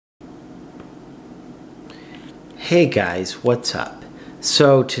Hey guys, what's up?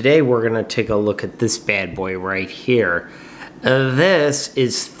 So today we're going to take a look at this bad boy right here. This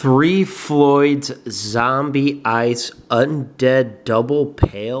is 3 Floyds Zombie Ice Undead Double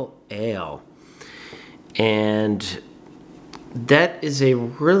Pale Ale. And that is a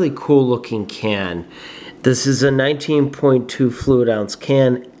really cool looking can. This is a 19.2 fluid ounce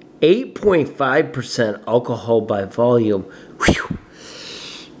can, 8.5% alcohol by volume. Whew.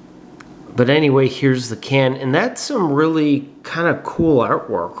 But anyway, here's the can, and that's some really kind of cool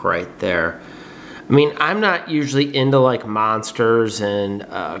artwork right there. I mean, I'm not usually into like monsters and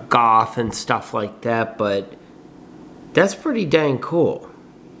goth and stuff like that, but that's pretty dang cool.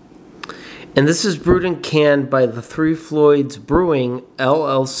 And this is brewed and canned by the 3 Floyds Brewing,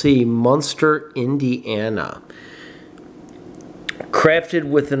 LLC, Munster, Indiana. Crafted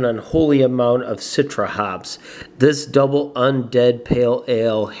with an unholy amount of citra hops, this double undead pale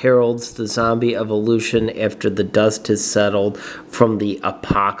ale heralds the zombie evolution after the dust has settled from the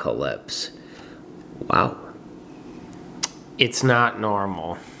apocalypse. Wow. It's not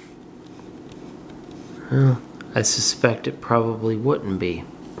normal. Well, I suspect it probably wouldn't be.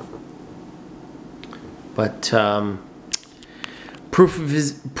 But proof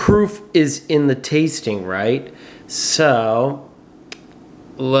is in the tasting, right? So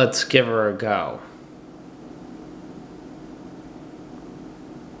let's give her a go.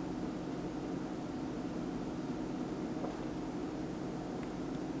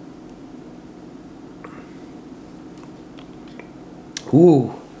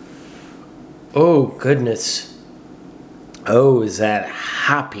 Ooh. Oh, goodness. Oh, is that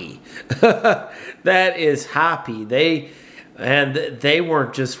hoppy? That is hoppy. They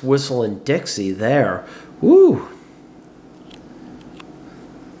weren't just whistling Dixie there. Woo.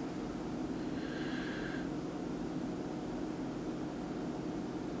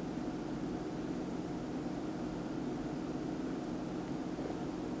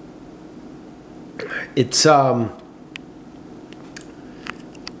 It's as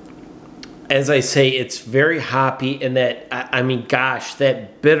I say, it's very hoppy, and that, I mean, gosh,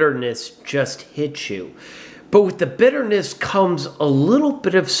 that bitterness just hits you. But with the bitterness comes a little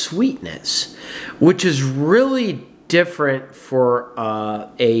bit of sweetness, which is really different for a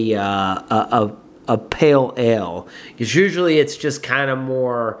pale ale. Because usually it's just kind of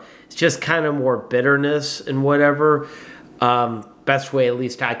more, bitterness and whatever. Best way, at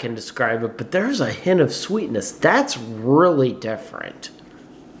least I can describe it. But there's a hint of sweetness. That's really different.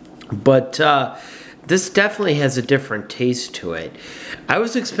 But this definitely has a different taste to it. I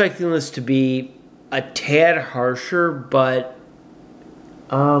was expecting this to be a tad harsher, but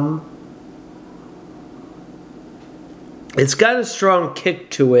it's got a strong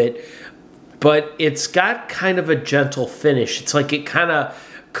kick to it, but it's got kind of a gentle finish. It's like it kind of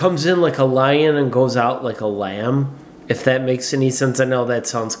comes in like a lion and goes out like a lamb, if that makes any sense. I know that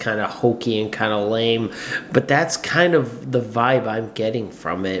sounds kind of hokey and kind of lame, but that's kind of the vibe I'm getting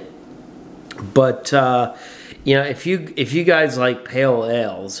from it. But you know, if you guys like pale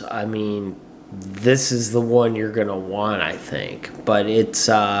ales, I mean, this is the one you're gonna want, I think. But it's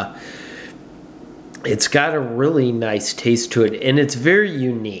got a really nice taste to it, and it's very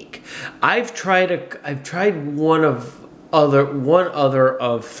unique. I've tried one other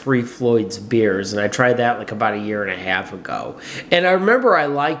of 3 Floyds beers, and I tried that like about a year and a half ago, and I remember I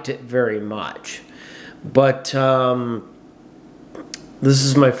liked it very much. But this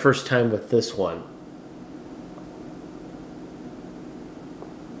is my first time with this one.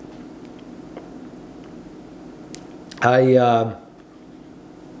 I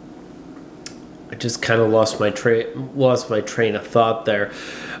just kind of lost my train of thought there.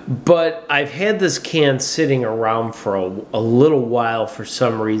 But I've had this can sitting around for a little while for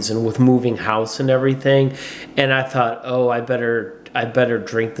some reason, with moving house and everything, and I thought, oh, I better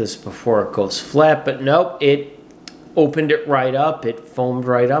drink this before it goes flat. But nope, it opened it right up, it foamed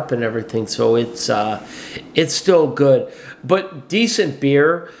right up and everything, so it's still good. But decent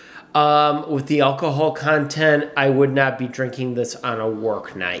beer. With the alcohol content, I would not be drinking this on a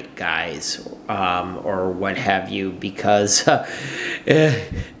work night, guys, or what have you, because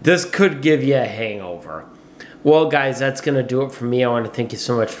this could give you a hangover. Well, guys, that's going to do it for me. I want to thank you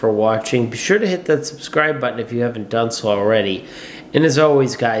so much for watching. Be sure to hit that subscribe button if you haven't done so already. And as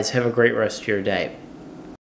always, guys, have a great rest of your day.